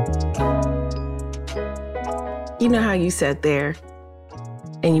 You know how you sat there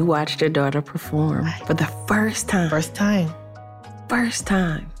and you watched your daughter perform for the first time. First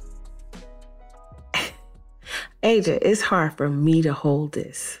time. Aja, it's hard for me to hold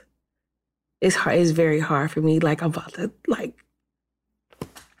this. It's very hard for me. I'm trying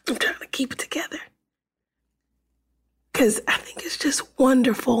to keep it together. Because I think it's just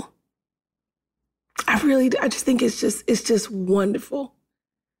wonderful. I just think it's just wonderful.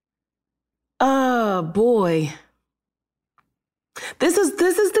 Oh, boy. This is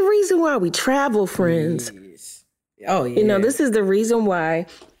the reason why we travel, friends. Yes. Oh, yeah. This is the reason why,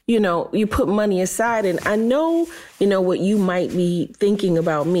 you put money aside. And I know, what you might be thinking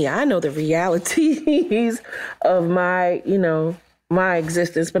about me. I know the realities of my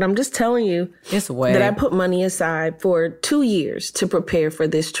existence, but I'm just telling you that I put money aside for 2 years to prepare for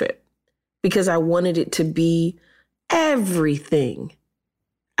this trip because I wanted it to be everything.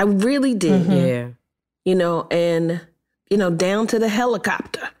 I really did. Mm-hmm. Yeah. And, down to the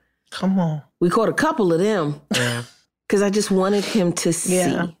helicopter. Come on. We caught a couple of them. Yeah. Because I just wanted him to see.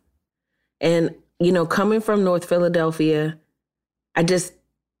 Yeah. And, coming from North Philadelphia, I just,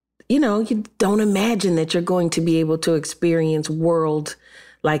 you don't imagine that you're going to be able to experience world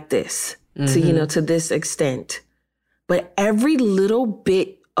like this, to this extent. But every little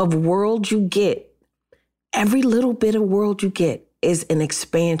bit of world you get is an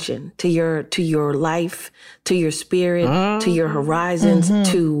expansion to your life, to your spirit, to your horizons,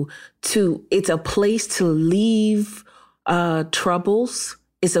 to it's a place to leave troubles.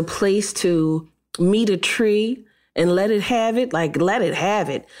 It's a place to meet a tree and let it have it. Let it have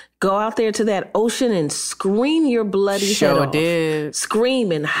it. Go out there to that ocean and scream your bloody head off. Did.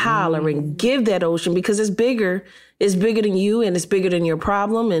 Scream and holler and give that ocean because it's bigger. It's bigger than you and it's bigger than your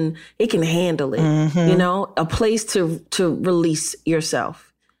problem and it can handle it. A place to release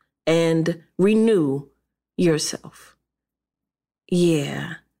yourself and renew yourself.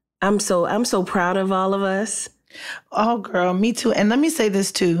 Yeah. I'm so proud of all of us. Oh, girl, me too. And let me say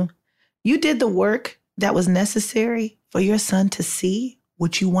this too. You did the work that was necessary for your son to see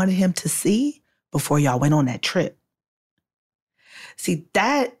what you wanted him to see before y'all went on that trip. See,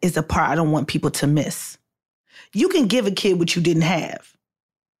 that is the part I don't want people to miss. You can give a kid what you didn't have.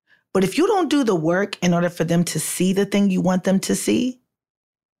 But if you don't do the work in order for them to see the thing you want them to see,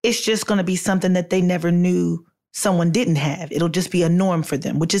 it's just going to be something that they never knew someone didn't have. It'll just be a norm for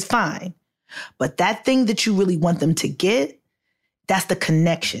them, which is fine. But that thing that you really want them to get, that's the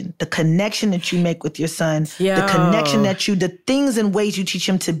connection that you make with your son, the connection the things and ways you teach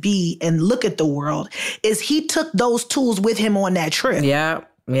him to be and look at the world, is he took those tools with him on that trip. Yeah.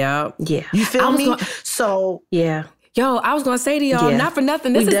 You feel me? Yeah. Yo, I was going to say to y'all, not for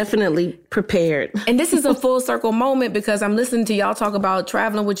nothing. We definitely prepared. And this is a full circle moment because I'm listening to y'all talk about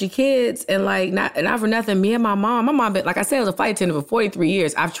traveling with your kids and like, not for nothing, me and my mom been, like I said, I was a flight attendant for 43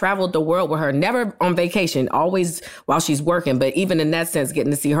 years. I've traveled the world with her, never on vacation, always while she's working. But even in that sense,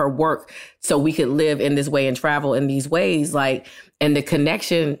 getting to see her work so we could live in this way and travel in these ways, like, and the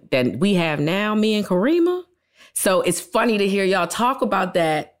connection that we have now, me and Karima. So it's funny to hear y'all talk about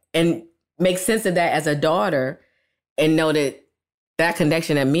that and make sense of that as a daughter. And know that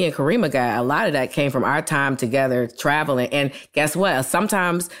connection that me and Karima got, a lot of that came from our time together traveling. And guess what?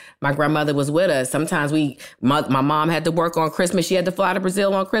 Sometimes my grandmother was with us. Sometimes my mom had to work on Christmas. She had to fly to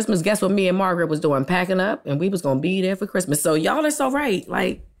Brazil on Christmas. Guess what me and Margaret was doing? Packing up, and we was going to be there for Christmas. So y'all are so right.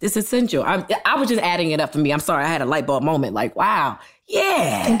 Like, it's essential. I was just adding it up for me. I'm sorry. I had a light bulb moment. Like, wow.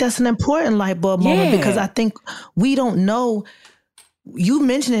 Yeah. I think that's an important light bulb moment because I think we don't know. You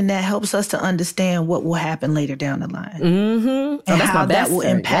mentioning that helps us to understand what will happen later down the line. Mm-hmm. And how that will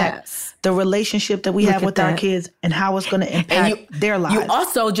impact the relationship that we have with our kids and how it's going to impact their lives. You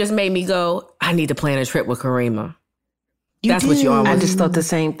also just made me go, I need to plan a trip with Karima. That's what you always. I just thought the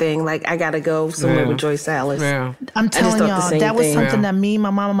same thing. Like, I got to go somewhere with Joyce Salas. Yeah. I'm telling y'all, that was something that me, my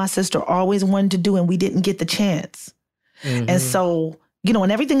mom, and my sister always wanted to do, and we didn't get the chance. Mm-hmm. And so,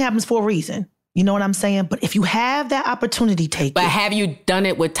 and everything happens for a reason. You know what I'm saying? But if you have that opportunity, take it. But have you done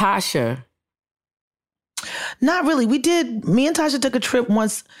it with Tasha? Not really. We did. Me and Tasha took a trip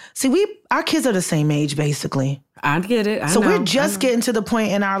once. See, our kids are the same age, basically. I get it. So we're just getting to the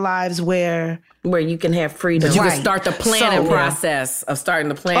point in our lives where you can have freedom. But you can start the planning process of starting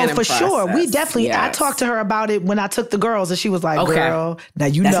the planning process. Oh, for sure. We definitely, yes. I talked to her about it when I took the girls and she was like, girl, now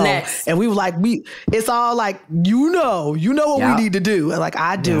you know. Next. And we were like, it's all like, you know what we need to do. And like,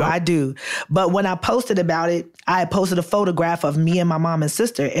 I do. But when I posted about it, I had posted a photograph of me and my mom and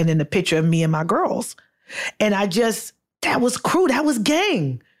sister and then a picture of me and my girls. And that was crew. That was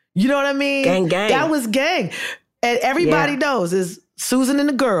gang. You know what I mean? Gang. That was gang. And everybody knows is Susan and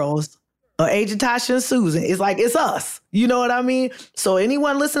the girls, or Agent Tasha and Susan. It's like, it's us. You know what I mean? So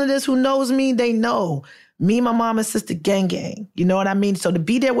anyone listening to this who knows me, they know me, my mom and sister, gang. You know what I mean? So to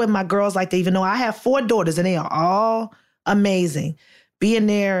be there with my girls like that, even though I have 4 daughters and they are all amazing, being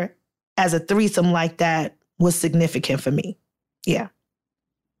there as a threesome like that was significant for me. Yeah.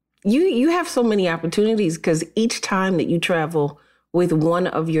 You have so many opportunities because each time that you travel with one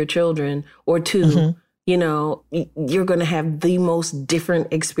of your children or two, you're going to have the most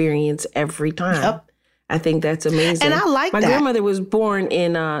different experience every time. Yep. I think that's amazing. And I like that. My grandmother was born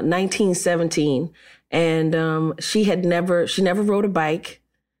in 1917 and she never rode a bike.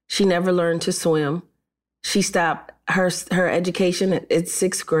 She never learned to swim. She stopped her education at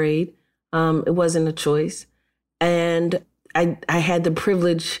 6th grade. It wasn't a choice. And I had the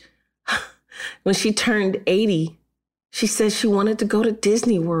privilege when she turned 80, she said she wanted to go to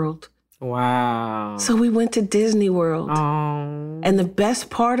Disney World. Wow. So we went to Disney World. Oh. And the best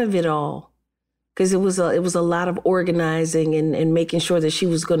part of it all, because it was a lot of organizing and making sure that she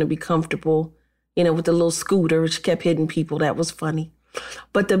was going to be comfortable, with the little scooter. She kept hitting people. That was funny.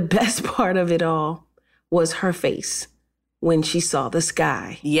 But the best part of it all was her face when she saw the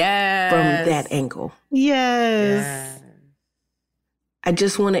sky. Yes. From that angle. Yes. I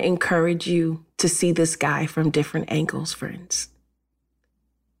just want to encourage you to see the sky from different angles, friends.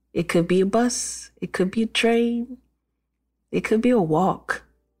 It could be a bus. It could be a train. It could be a walk.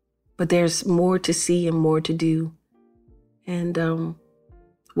 But there's more to see and more to do. And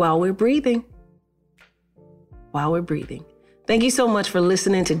while we're breathing. Thank you so much for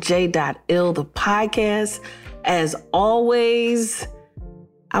listening to J.Ill, the podcast. As always,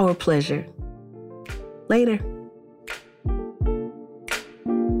 our pleasure. Later.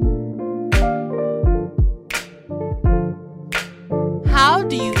 How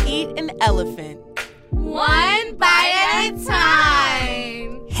do you eat an elephant? One bite at a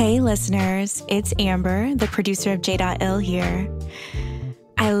time. Hey listeners, it's Amber, the producer of J.Ill here.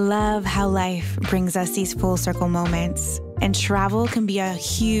 I love how life brings us these full circle moments, and travel can be a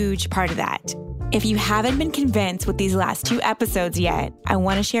huge part of that. If you haven't been convinced with these last 2 episodes yet, I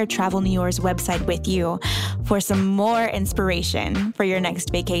want to share Travel New York's website with you for some more inspiration for your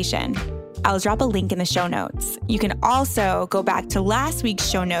next vacation. I'll drop a link in the show notes. You can also go back to last week's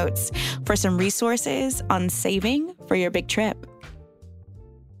show notes for some resources on saving for your big trip.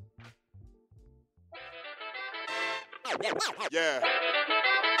 Yeah.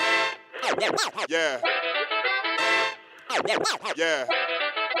 Yeah. Yeah.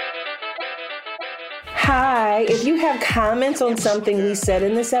 Hi, if you have comments on something we said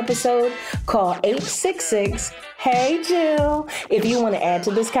in this episode, call 866-HEY-JILL. If you want to add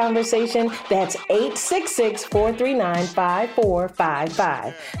to this conversation, that's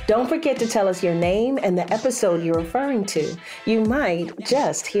 866-439-5455. Don't forget to tell us your name and the episode you're referring to. You might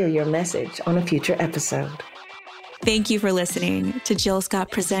just hear your message on a future episode. Thank you for listening to Jill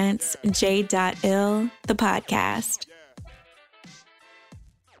Scott Presents J.Ill, the podcast.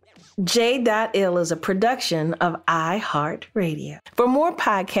 J.Ill is a production of iHeartRadio. For more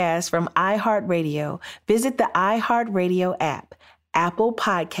podcasts from iHeartRadio, visit the iHeartRadio app, Apple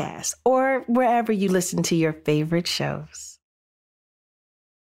Podcasts, or wherever you listen to your favorite shows.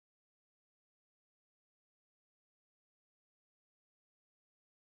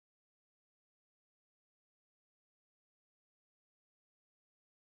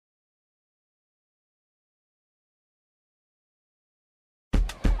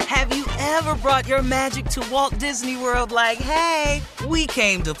 Have you ever brought your magic to Walt Disney World like, hey, we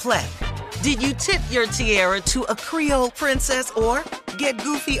came to play? Did you tip your tiara to a Creole princess or get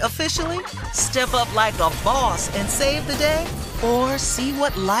goofy officially? Step up like a boss and save the day? Or see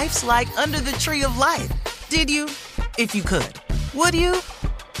what life's like under the tree of life? Did you? If you could. Would you?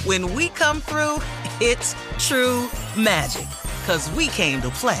 When we come through, it's true magic. 'Cause we came to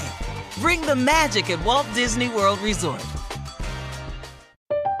play. Bring the magic at Walt Disney World Resort.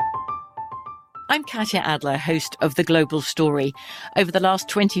 I'm Katya Adler, host of The Global Story. Over the last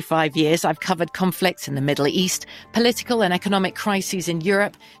 25 years, I've covered conflicts in the Middle East, political and economic crises in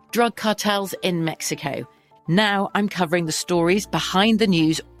Europe, drug cartels in Mexico. Now I'm covering the stories behind the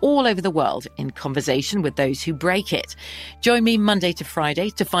news all over the world in conversation with those who break it. Join me Monday to Friday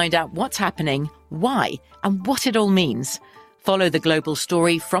to find out what's happening, why, and what it all means. Follow The Global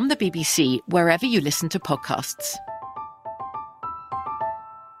Story from the BBC wherever you listen to podcasts.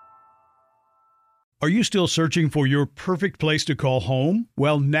 Are you still searching for your perfect place to call home?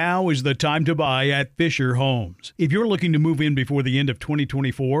 Well, now is the time to buy at Fisher Homes. If you're looking to move in before the end of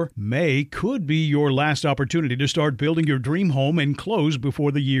 2024, May could be your last opportunity to start building your dream home and close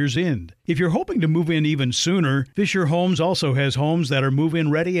before the year's end. If you're hoping to move in even sooner, Fisher Homes also has homes that are move-in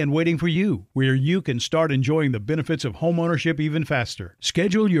ready and waiting for you, where you can start enjoying the benefits of homeownership even faster.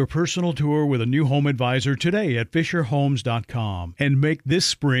 Schedule your personal tour with a new home advisor today at FisherHomes.com and make this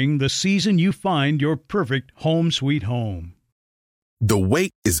spring the season you find your perfect home sweet home. The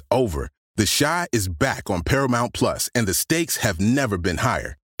wait is over. The Chi is back on Paramount Plus, and the stakes have never been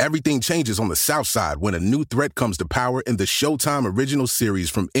higher. Everything changes on the South Side when a new threat comes to power in the Showtime original series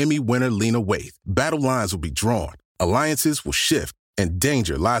from Emmy winner Lena Waithe. Battle lines will be drawn, alliances will shift, and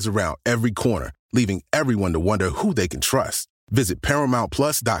danger lies around every corner, leaving everyone to wonder who they can trust. Visit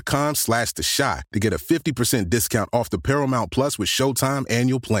ParamountPlus.com/The Chi to get a 50% discount off the Paramount Plus with Showtime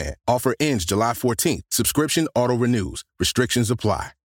annual plan. Offer ends July 14th. Subscription auto-renews. Restrictions apply.